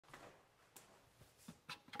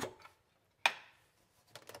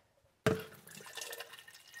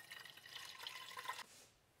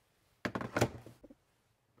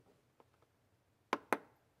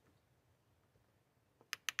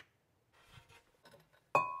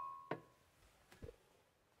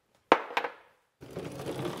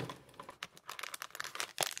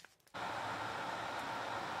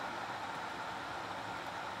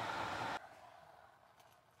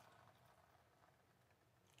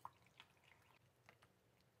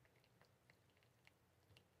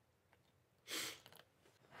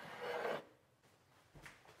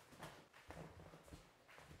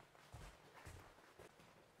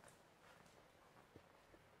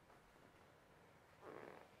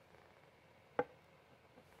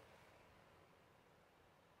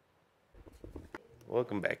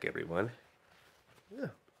Welcome back, everyone. Yeah.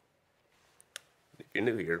 If you're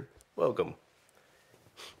new here, welcome.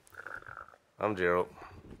 I'm Gerald.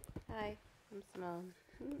 Hi, I'm Simone.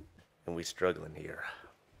 And we struggling here.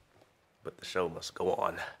 But the show must go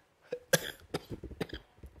on.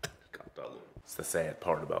 It's the sad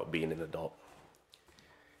part about being an adult.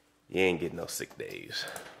 You ain't getting no sick days.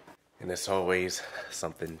 And it's always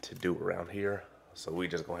something to do around here, so we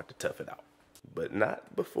just gonna have to tough it out. But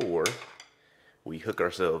not before we hook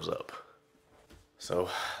ourselves up. So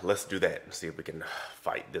let's do that and see if we can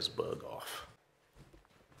fight this bug off.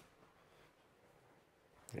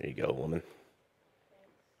 There you go, woman.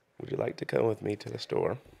 Would you like to come with me to the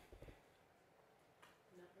store?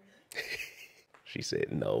 She said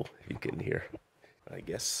no, if you couldn't hear. I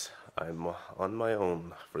guess I'm on my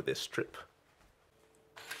own for this trip.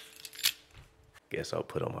 Guess I'll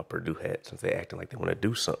put on my Purdue hat since they acting like they want to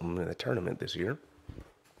do something in the tournament this year.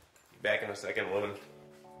 Back in a second, woman.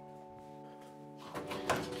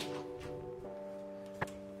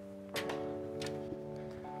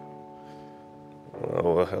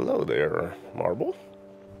 Oh, well, hello there, Marble.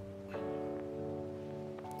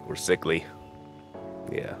 We're sickly.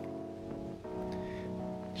 Yeah.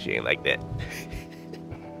 She ain't like that.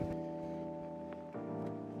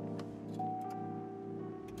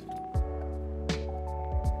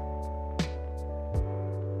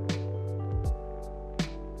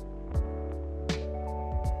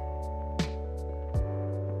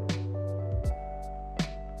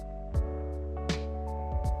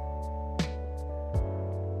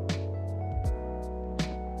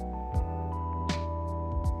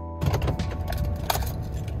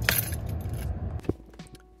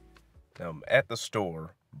 I'm at the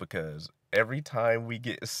store because every time we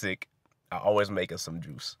get sick, I always make us some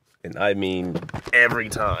juice. And I mean every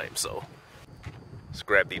time, so let's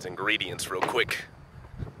grab these ingredients real quick.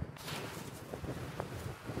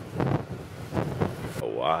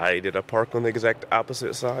 Why did I park on the exact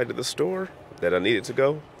opposite side of the store that I needed to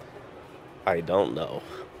go? I don't know.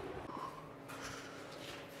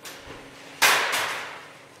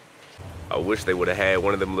 I wish they would have had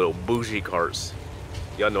one of them little bougie carts.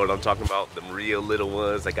 Y'all know what I'm talking about, them real little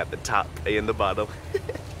ones that got the top and the bottom.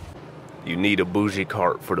 You need a bougie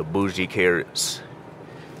cart for the bougie carrots.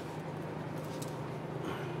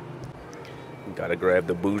 Gotta grab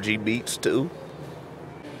the bougie beets too.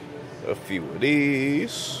 A few of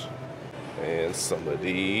these. And some of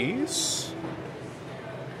these.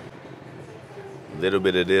 A little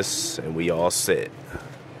bit of this and we all set.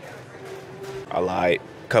 I lied,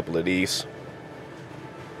 a couple of these.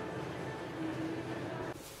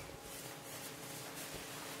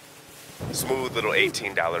 Smooth little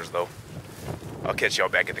 $18 though. I'll catch y'all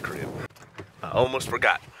back at the crib. I almost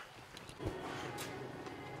forgot.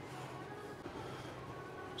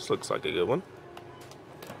 This looks like a good one.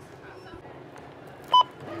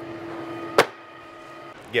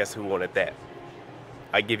 Guess who wanted that?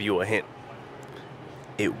 I give you a hint.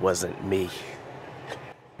 It wasn't me.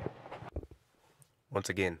 Once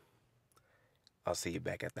again, I'll see you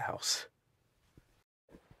back at the house.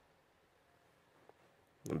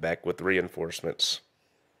 I'm back with reinforcements.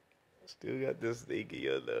 Still got this thing in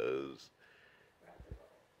your nose.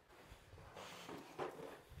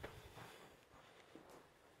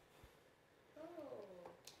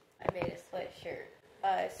 I made a sweatshirt.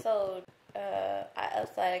 I sold, I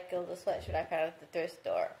upcycled the sweatshirt I found at the thrift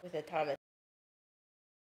store with a Thomas.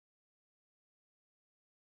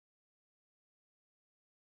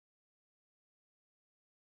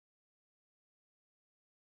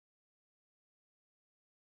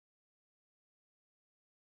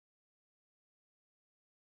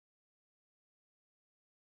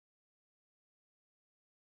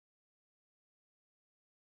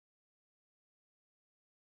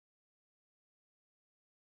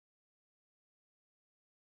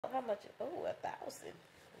 How much? Oh, 1,000.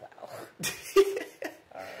 Wow.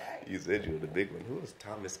 All right. You said you were the big one. Who is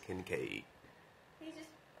Thomas Kincaid? He just,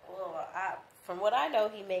 well, from what I know,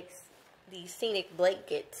 he makes these scenic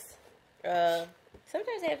blankets.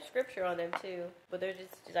 Sometimes they have scripture on them too, but they're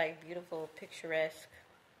just like beautiful, picturesque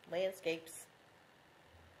landscapes.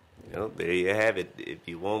 You know, there you have it. If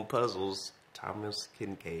you want puzzles, Thomas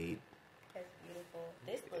Kincaid. That's beautiful.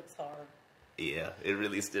 This looks hard. Yeah, it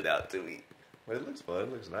really stood out to me. But it looks fun.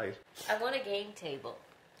 It looks nice. I want a game table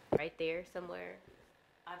right there somewhere.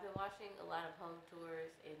 I've been watching a lot of home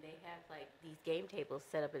tours, and they have like these game tables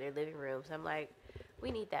set up in their living rooms. I'm like,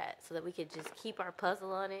 we need that so that we could just keep our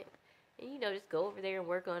puzzle on it, and just go over there and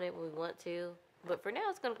work on it when we want to. But for now,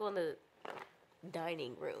 it's gonna go in the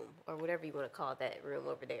dining room or whatever you want to call that room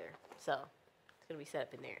over there. So it's gonna be set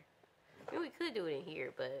up in there. I mean, we could do it in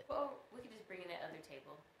here, but we could just bring in that other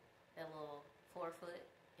table, that little 4-foot,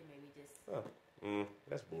 and maybe just. Oh,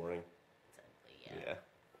 that's boring. Exactly, Yeah.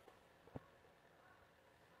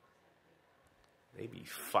 They be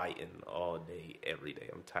fighting all day, every day.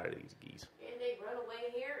 I'm tired of these geese. And they run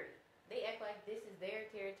away Harry. They act like this is their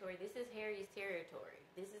territory. This is Harry's territory.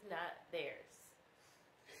 This is not theirs.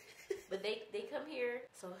 But they come here.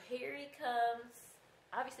 So Harry comes.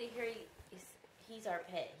 Obviously, he's our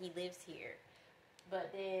pet. He lives here.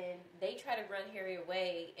 But then they try to run Harry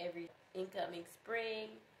away every incoming spring.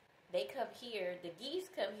 They come here. The geese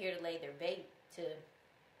come here to lay their baby to.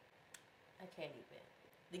 I can't even.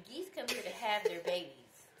 The geese come here to have their babies.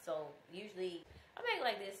 So usually, I'm acting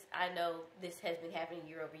like this. I know this has been happening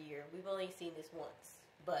year over year. We've only seen this once,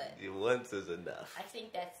 but once is enough. I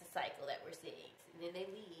think that's the cycle that we're seeing. And then they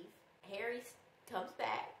leave. Harry comes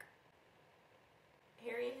back.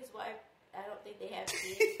 Harry and his wife. I don't think they have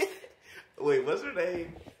kids. Wait, what's her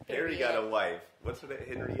name? Harry got a wife. What's her name?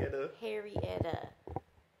 Henrietta?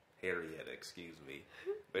 Harrietta, excuse me.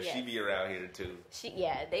 But yes. She be around here too.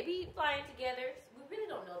 They be flying together. We really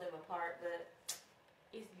don't know them apart, but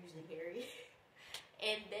it's usually Harry.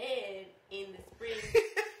 And then in the spring,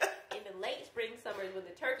 in the late spring, summers, when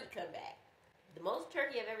the turkey come back, the most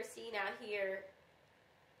turkey I've ever seen out here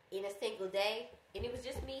in a single day, and it was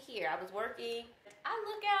just me here. I was working. I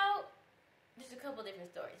look out. There's a couple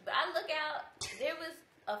different stories, but I look out. There was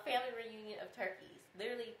a family reunion of turkeys.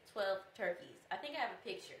 Literally 12 turkeys. I think I have a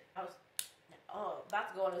picture. I was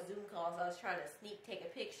about to go on a Zoom call, so I was trying to take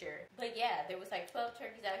a picture. But yeah, there was like 12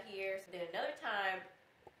 turkeys out here. So then another time,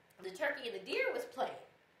 the turkey and the deer was playing.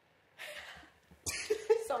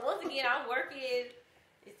 So once again, I'm working.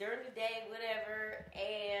 It's during the day, whatever.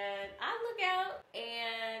 And I look out,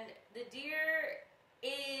 and the deer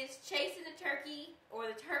is chasing the turkey, or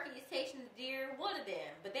the turkey is chasing the deer, one of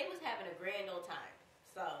them. But they was having a grand old time.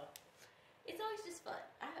 So it's always just fun.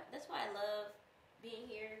 That's why I love being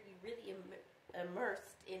here. You really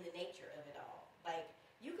immersed in the nature of it all. Like,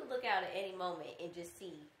 you can look out at any moment and just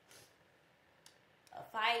see a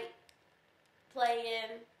fight,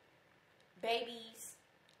 playing, babies,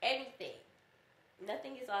 anything.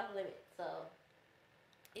 Nothing is off limits. So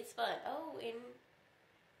it's fun. Oh, and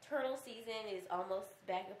turtle season is almost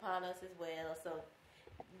back upon us as well. So,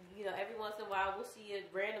 every once in a while we'll see a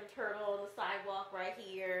random turtle on the sidewalk right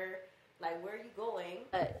here. Like, where are you going?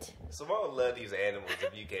 But Simone love these animals,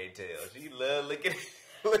 if you can't tell. She love looking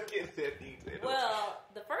at these animals. Well,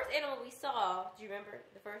 the first animal we saw, do you remember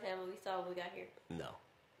the first animal we saw when we got here? No.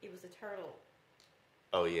 It was a turtle.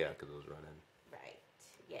 Oh, yeah, because it was running. Right.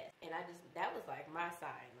 Yes. And that was like my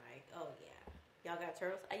sign. Like, oh, yeah. Y'all got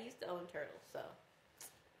turtles? I used to own turtles, so,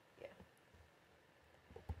 yeah.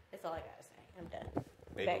 That's all I got to say. I'm done.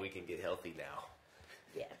 Maybe we can get healthy now.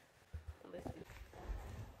 Yeah. Listen.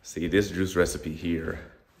 See, this juice recipe here,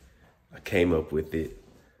 I came up with it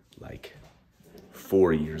like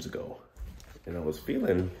 4 years ago. And I was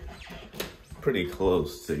feeling pretty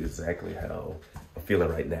close to exactly how I'm feeling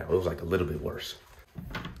right now. It was like a little bit worse.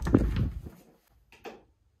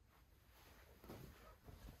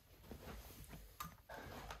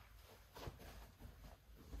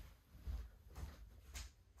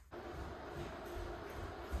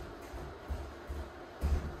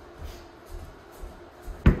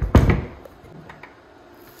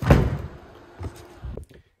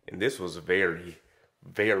 This was very,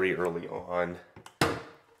 very early on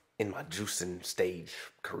in my juicing stage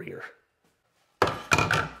career.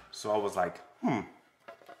 So I was like,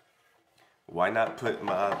 why not put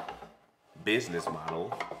my business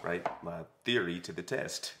model, right, my theory to the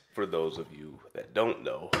test? For those of you that don't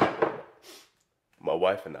know, my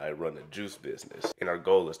wife and I run a juice business, and our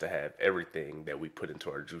goal is to have everything that we put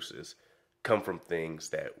into our juices come from things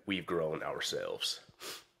that we've grown ourselves.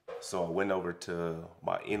 So I went over to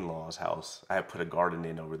my in-laws' house. I had put a garden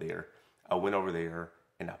in over there. I went over there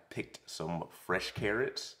and I picked some fresh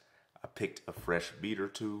carrots. I picked a fresh beet or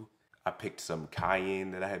two. I picked some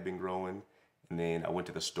cayenne that I had been growing. And then I went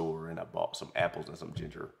to the store and I bought some apples and some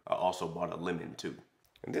ginger. I also bought a lemon too.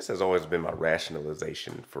 And this has always been my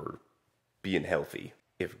rationalization for being healthy.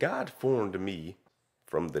 If God formed me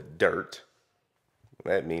from the dirt,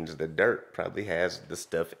 that means the dirt probably has the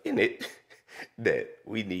stuff in it that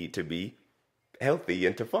we need to be healthy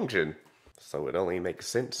and to function. So it only makes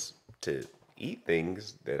sense to eat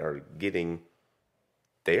things that are getting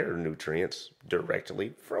their nutrients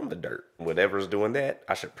directly from the dirt. Whatever's doing that,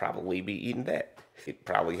 I should probably be eating that. It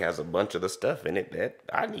probably has a bunch of the stuff in it that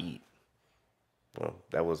I need. Well,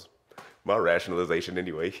 that was my rationalization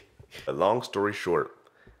anyway. A long story short,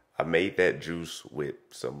 I made that juice with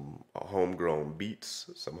some homegrown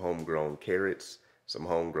beets, some homegrown carrots, some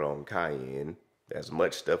homegrown cayenne, as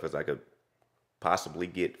much stuff as I could possibly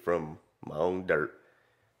get from my own dirt.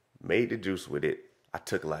 Made the juice with it. I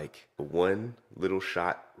took like one little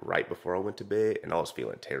shot right before I went to bed, and I was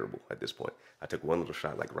feeling terrible at this point. I took one little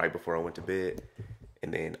shot like right before I went to bed,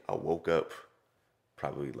 and then I woke up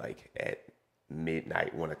probably like at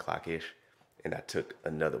midnight, 1 o'clock ish, and I took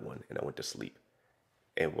another one and I went to sleep.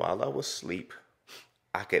 And while I was asleep,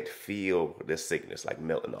 I could feel the sickness like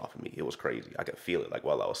melting off of me. It was crazy. I could feel it like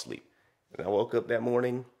while I was asleep. And I woke up that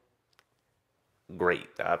morning, great.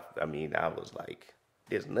 I mean, I was like,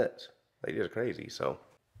 it's nuts. Like, it's crazy. So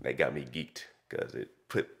that got me geeked because it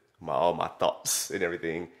put all my thoughts and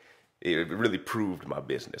everything. It really proved my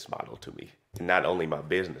business model to me. And not only my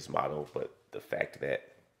business model, but the fact that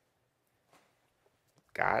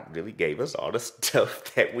God really gave us all the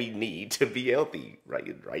stuff that we need to be healthy.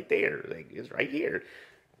 Right there. Like, it's right here.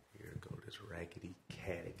 Here go this raggedy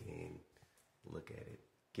cat again. Look at it.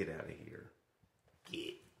 Get out of here.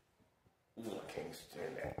 Get. Ooh, I can't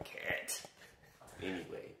stand that cat.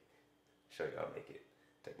 Anyway, show you how I make it.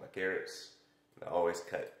 Take my carrots, and I always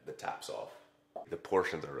cut the tops off. The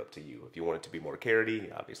portions are up to you. If you want it to be more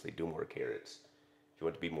carroty, obviously do more carrots. If you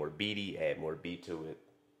want it to be more beety, add more beet to it.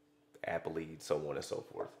 Appley, so on and so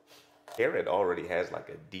forth. Carrot already has like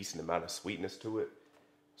a decent amount of sweetness to it,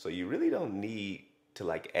 so you really don't need to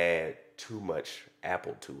like add too much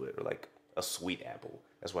apple to it, or like a sweet apple.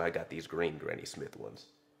 That's why I got these green Granny Smith ones.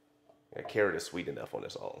 Yeah, carrot is sweet enough on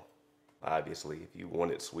its own. Obviously, if you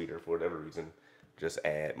want it sweeter for whatever reason, just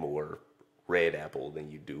add more red apple than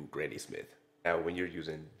you do Granny Smith. Now, when you're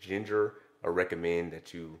using ginger, I recommend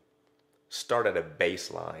that you start at a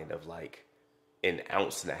baseline of like an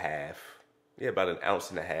ounce and a half. Yeah, about an ounce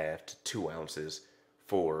and a half to 2 ounces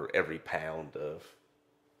for every pound of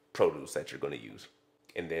produce that you're going to use.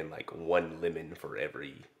 And then like 1 lemon for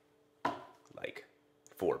every like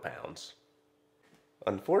 4 pounds.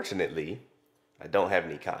 Unfortunately, I don't have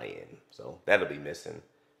any cayenne, so that'll be missing,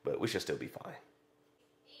 but we should still be fine.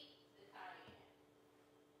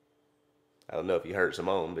 I don't know if you heard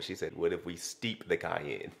Simone, but she said, what if we steep the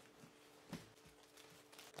cayenne?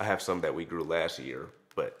 I have some that we grew last year,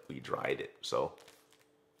 but we dried it, so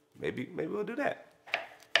maybe we'll do that.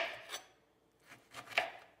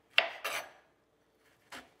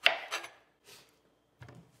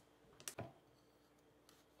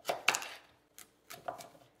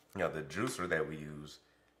 Now, the juicer that we use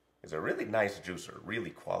is a really nice juicer,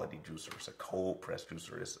 really quality juicer. It's a cold press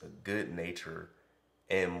juicer. It's a Good Nature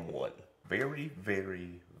M1. Very,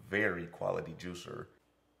 very, very quality juicer.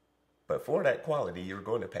 But for that quality, you're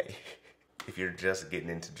going to pay. If you're just getting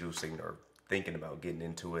into juicing or thinking about getting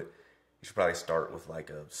into it, you should probably start with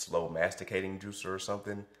like a slow masticating juicer or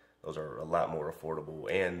something. Those are a lot more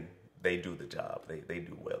affordable and they do the job. They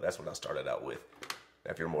do well. That's what I started out with.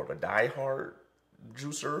 Now, if you're more of a die-hard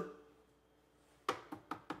juicer,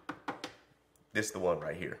 this is the one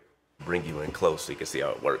right here. Bring you in close so you can see how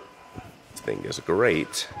it works. This thing is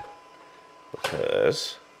great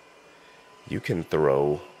because you can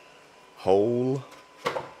throw whole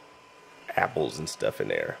apples and stuff in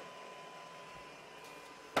there.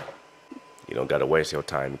 You don't gotta waste your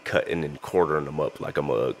time cutting and quartering them up like a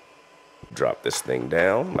mug. Drop this thing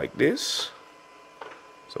down like this,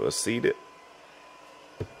 so it's seated.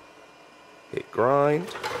 Hit grind.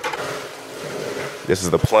 This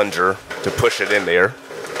is the plunger to push it in there.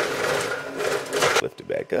 Lift it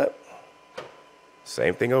back up.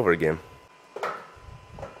 Same thing over again.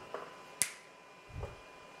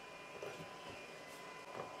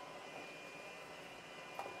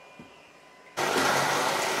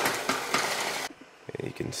 And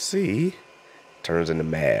you can see, turns into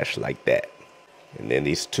mash like that. And then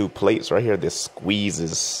these 2 plates right here, this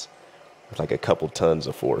squeezes with like a couple tons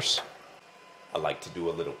of force. I like to do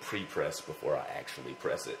a little pre-press before I actually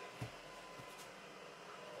press it.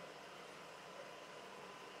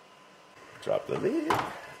 Drop the lid,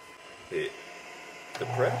 hit the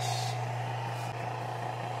press.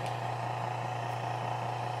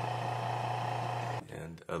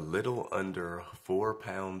 And a little under 4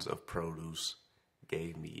 pounds of produce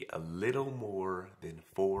gave me a little more than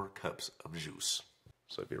 4 cups of juice.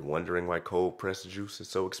 So if you're wondering why cold pressed juice is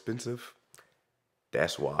so expensive,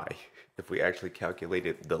 that's why. If we actually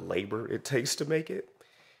calculated the labor it takes to make it,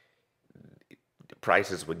 the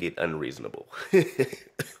prices would get unreasonable.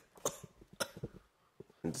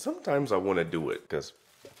 And sometimes I want to do it because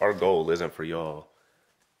our goal isn't for y'all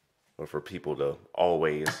or for people to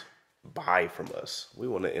always buy from us. We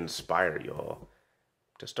want to inspire y'all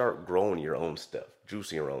to start growing your own stuff,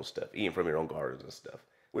 juicing your own stuff, eating from your own gardens and stuff.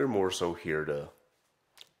 We're more so here to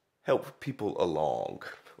help people along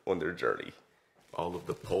on their journey. All of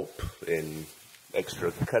the pulp and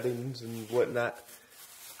extra cuttings and whatnot,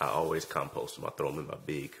 I always compost them. I throw them in my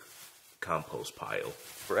big compost pile.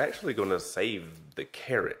 We're actually going to save the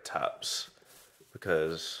carrot tops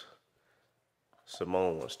because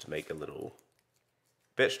Simone wants to make a little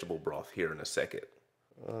vegetable broth here in a second.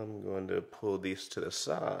 I'm going to pull these to the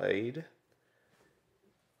side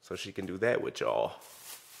so she can do that with y'all.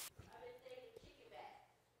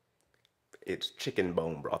 It's chicken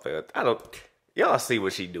bone broth. Y'all see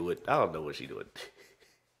what she doing. I don't know what she doing.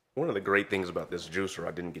 One of the great things about this juicer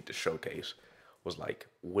I didn't get to showcase was like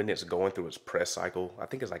when it's going through its press cycle, I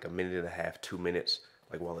think it's like 1.5 minutes, 2 minutes,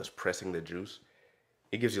 like while it's pressing the juice,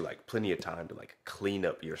 it gives you like plenty of time to like clean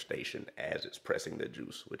up your station as it's pressing the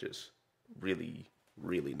juice, which is really,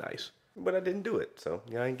 really nice. But I didn't do it, so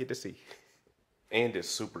y'all didn't get to see. And it's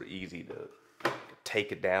super easy to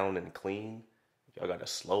take it down and clean. Y'all got a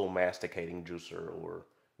slow masticating juicer, or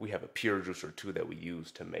we have a pure juicer too that we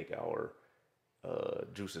use to make our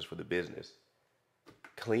juices for the business.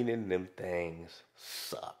 Cleaning them things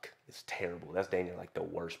suck. It's terrible. That's dang near like the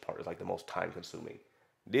worst part. It's like the most time consuming.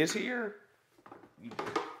 This here, you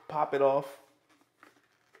pop it off,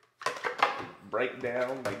 break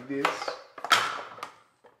down like this,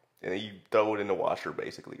 and then you throw it in the washer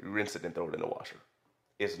basically. You rinse it and throw it in the washer.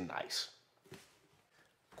 It's nice.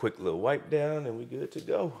 Quick little wipe down and we good to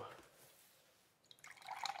go.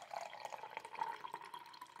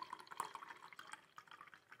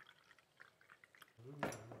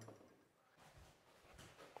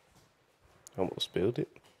 Almost spilled it.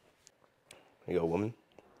 Here you go, woman.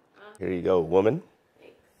 Here you go, woman.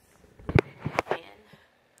 Thanks.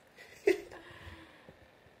 And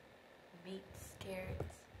beets,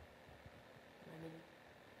 carrots, lemon.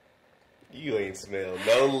 You ain't smelled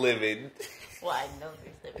no living. Well, I know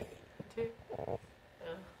there's lemon too. Oh,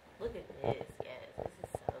 look at this. Yes, this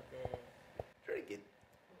is so good. Drink it.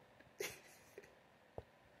 It's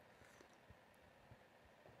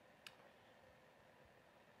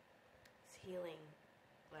healing.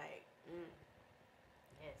 Like,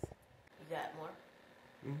 yes. You got more?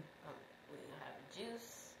 Mm-hmm. We have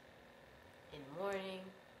juice in the morning.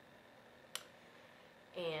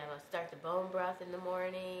 And I'll start the bone broth in the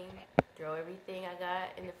morning. Throw everything I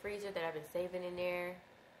got in the freezer that I've been saving in there.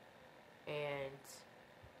 And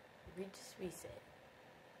we just reset.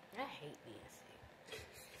 I hate being sick.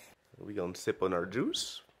 We gonna sip on our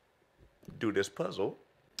juice. Do this puzzle.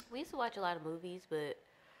 We used to watch a lot of movies, but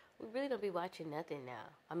we really don't be watching nothing now.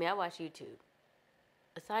 I mean, I watch YouTube.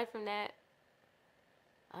 Aside from that,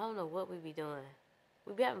 I don't know what we be doing.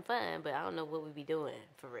 We be having fun, but I don't know what we be doing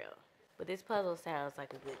for real. But this puzzle sounds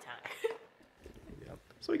like a good time. Yeah.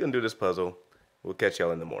 So we gonna do this puzzle. We'll catch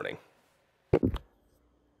y'all in the morning.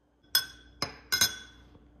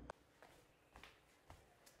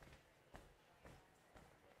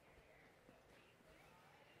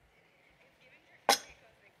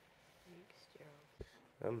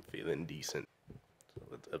 I'm feeling decent.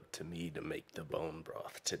 So it's up to me to make the bone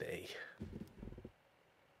broth today.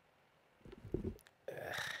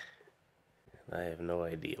 I have no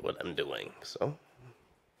idea what I'm doing, so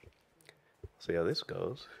see how this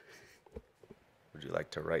goes. Would you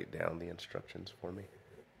like to write down the instructions for me?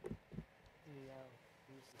 No,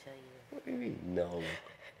 I'm just telling you. What do you mean, no?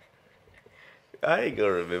 I ain't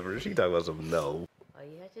gonna remember. She talking about some no. All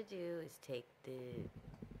you have to do is take the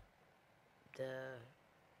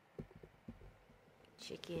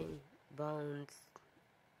chicken bones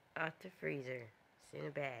out the freezer. It's in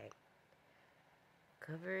a bag.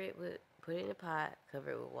 Cover it with, put it in a pot,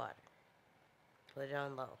 cover it with water. Put it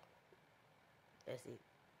on low. That's it.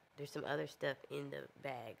 There's some other stuff in the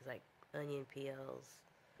bags, like onion peels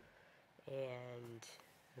and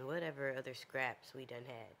whatever other scraps we done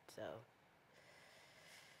had, so.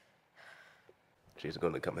 She's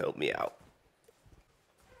gonna come help me out.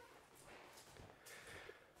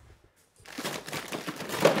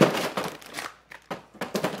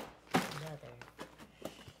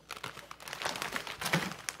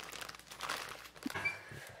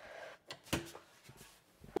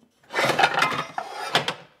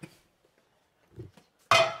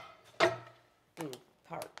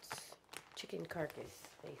 Parts. Chicken carcass.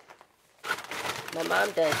 My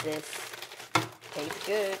mom does this. Tastes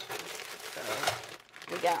good. So,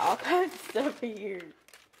 we got all kinds of stuff here.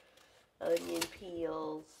 Onion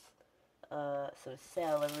peels. Some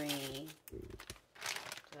celery.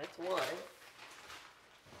 So that's one.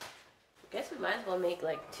 Guess we might as well make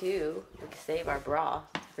like two. We can save our broth.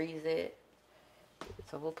 Freeze it.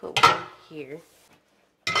 So we'll put one here.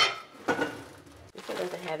 This one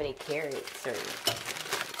doesn't have any carrots or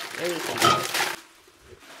Let me see.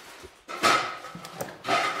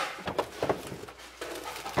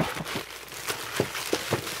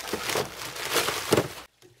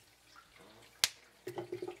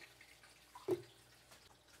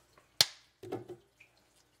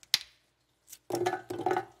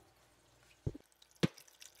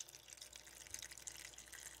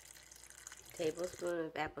 Tablespoon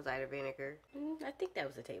of apple cider vinegar. I think that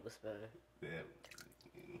was a tablespoon. Yeah.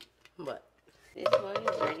 But this one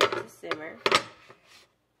is ready to simmer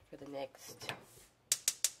for the next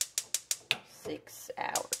 6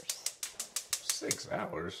 hours. 6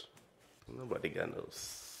 hours? Nobody got no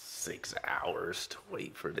 6 hours to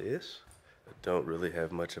wait for this. I don't really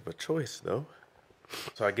have much of a choice though.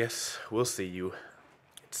 So I guess we'll see you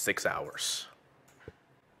in 6 hours.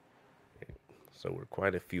 So we're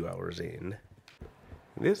quite a few hours in.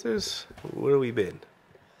 This is where we've been.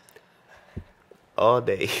 All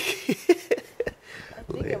day.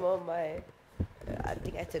 I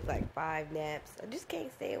think I took like 5 naps. I just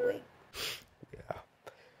can't stay awake. Yeah.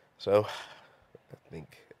 So I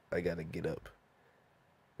think I gotta get up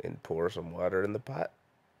and pour some water in the pot.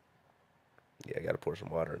 Yeah, I gotta pour some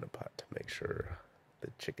water in the pot to make sure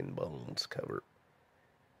the chicken bones covered.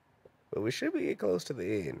 But we should be getting close to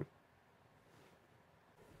the end.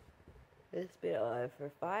 It's been on for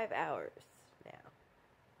 5 hours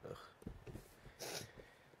now. Ugh.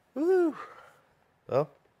 Woo. Well,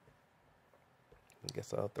 I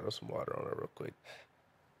guess I'll throw some water on it real quick.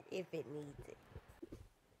 If it needs it.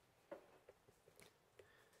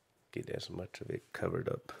 Get as much of it covered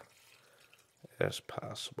up as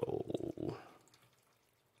possible.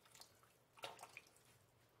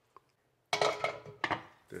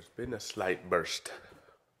 There's been a slight burst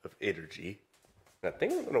of energy. I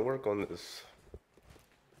think we're gonna work on this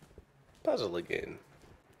puzzle again.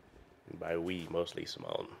 And by we, mostly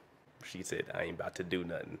Simone. She said I ain't about to do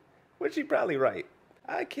nothing. Which she probably right.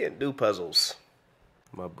 I can't do puzzles.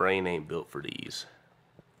 My brain ain't built for these.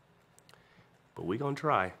 But we gonna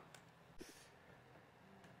try.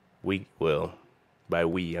 Well, by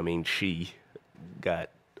we, I mean she got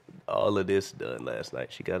all of this done last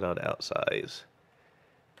night. She got all the outsides.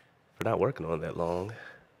 For not working on that long.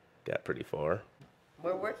 Got pretty far.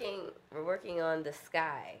 We're working on the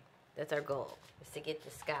sky. That's our goal, is to get the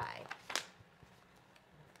sky.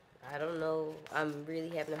 I don't know, I'm really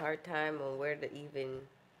having a hard time on where to even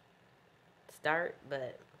start,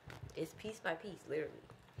 but it's piece by piece, literally.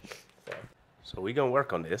 So we gonna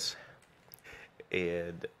work on this.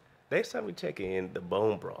 And next time we check in, the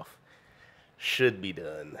bone broth should be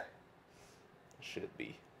done. Should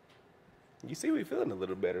be. You see, we feeling a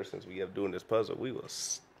little better since we have doing this puzzle. We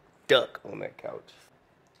was stuck on that couch.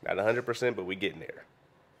 Not 100%, but we getting there.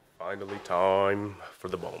 Finally time for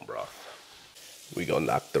the bone broth. We gonna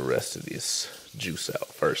knock the rest of this juice out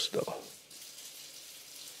first though.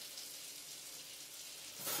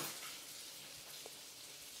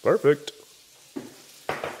 Perfect.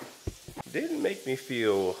 Didn't make me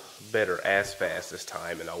feel better as fast this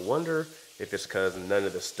time, and I wonder if it's because none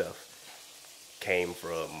of the stuff came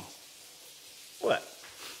from what?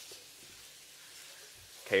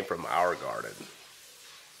 Came from our garden.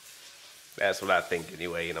 That's what I think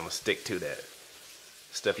anyway, and I'm gonna stick to that.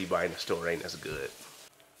 Stuff you buy in the store ain't as good.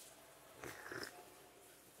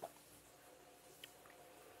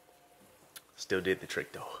 Still did the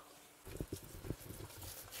trick though.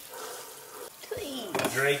 Please.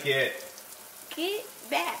 Drink it. Get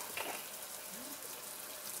back.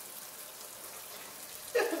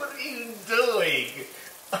 What are you doing?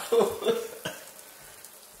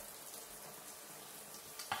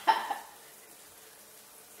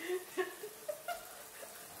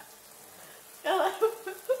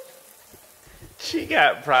 She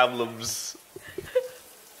got problems.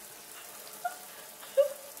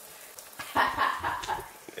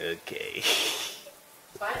 Okay.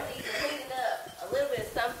 Finally cleaning up a little bit of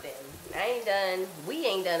something. We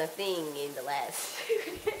ain't done a thing in the last.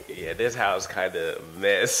 Yeah, this house kind of a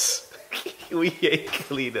mess. We ain't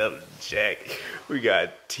cleaned up jack. We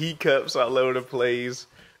got teacups all over the place,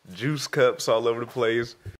 juice cups all over the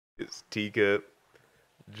place. It's teacup,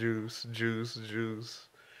 juice,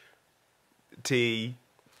 tea,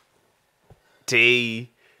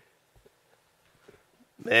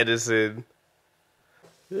 medicine.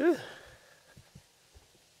 Ugh.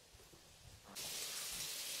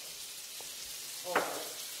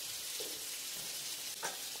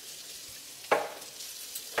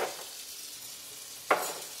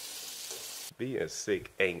 Being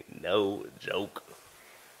sick ain't no joke.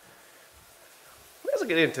 Let's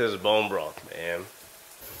get into this bone broth, man.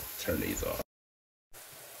 Turn these off.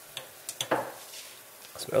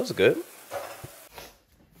 Smells good.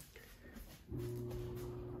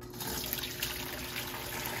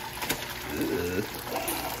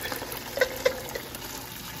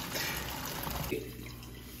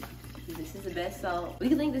 best salt. We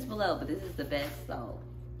can link this below, but this is the best salt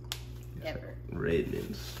ever.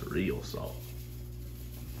 Redmond's real salt.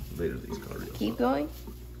 Later, these called real Keep salt. going.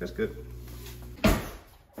 That's good.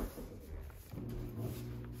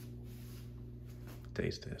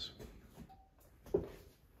 Taste this.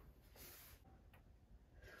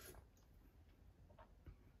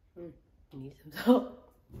 Need some salt.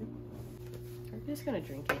 I'm just gonna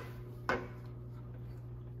drink it.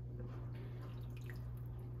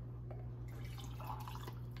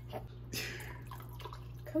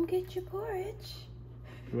 Come get your porridge.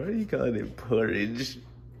 Why are you calling it porridge?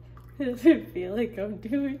 Does it feel like I'm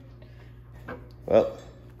doing? Well,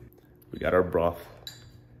 we got our broth.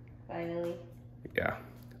 Finally. Yeah,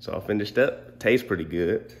 it's all finished up. Tastes pretty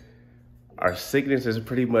good. Our sickness is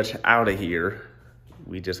pretty much out of here.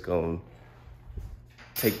 We just gonna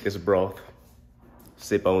take this broth,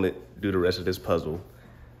 sip on it, do the rest of this puzzle.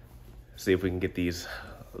 See if we can get these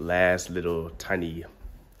last little tiny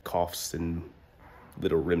coughs and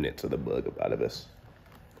little remnants of the bug up out of us.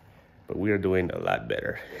 But we are doing a lot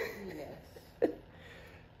better. Yes.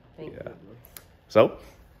 Thank you. So,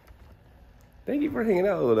 thank you for hanging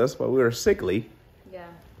out with us while we were sickly. Yeah.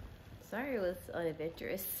 Sorry it was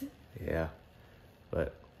unadventurous. Yeah,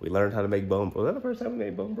 but we learned how to make bone broth. Was that the first time we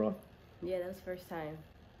made bone broth? Yeah, that was the first time.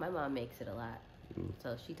 My mom makes it a lot.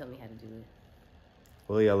 So she told me how to do it.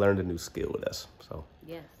 Well, y'all learned a new skill with us, so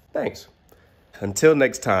Yes. thanks. Until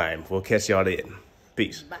next time, we'll catch y'all then.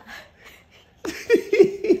 Peace. Bye.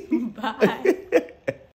 Bye.